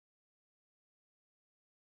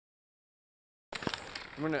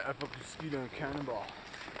I'm gonna epically ski down Cannonball.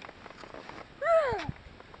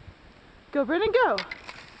 Go, Brendan, go!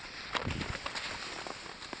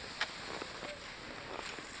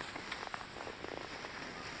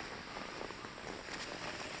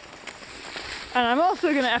 And I'm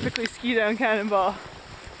also gonna epically ski down Cannonball.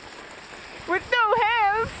 With no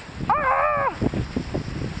hands! Ah!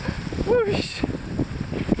 Whoosh!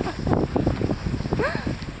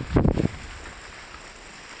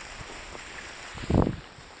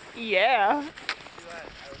 Yeah.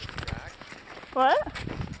 What?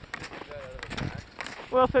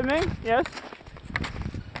 While filming? Yes.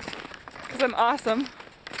 Because I'm awesome.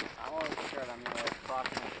 I wasn't scared, I'm gonna like cross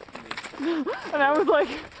my And I was like,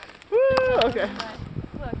 woo! Okay.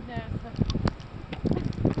 Look, there's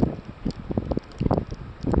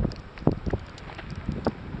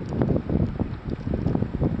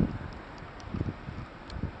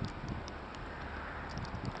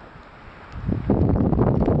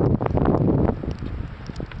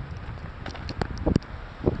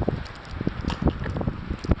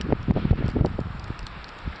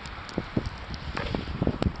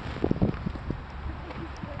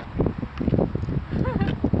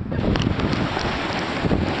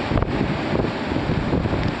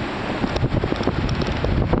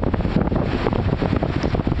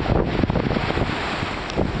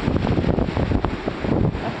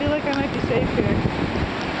I feel like I might be safe here.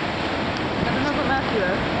 I don't know about Matthew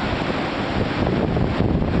though.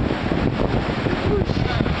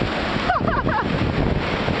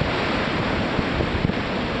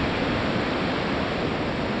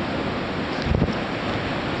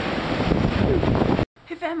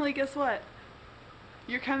 Hey family, guess what?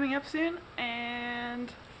 You're coming up soon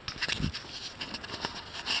and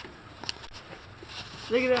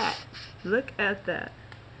look at that. Look at that.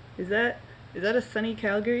 Is that a sunny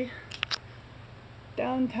Calgary?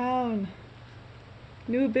 Downtown.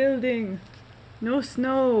 New building. No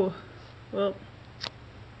snow. Well,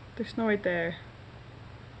 there's snow right there.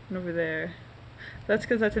 And over there. That's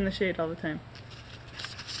because that's in the shade all the time.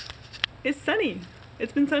 It's sunny.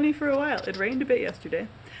 It's been sunny for a while. It rained a bit yesterday,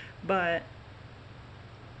 but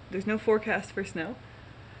there's no forecast for snow.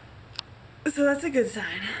 So that's a good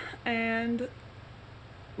sign. And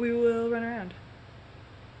we will run around.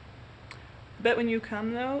 Bet when you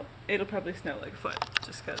come though, it'll probably snow like a foot,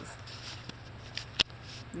 just because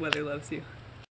weather loves you.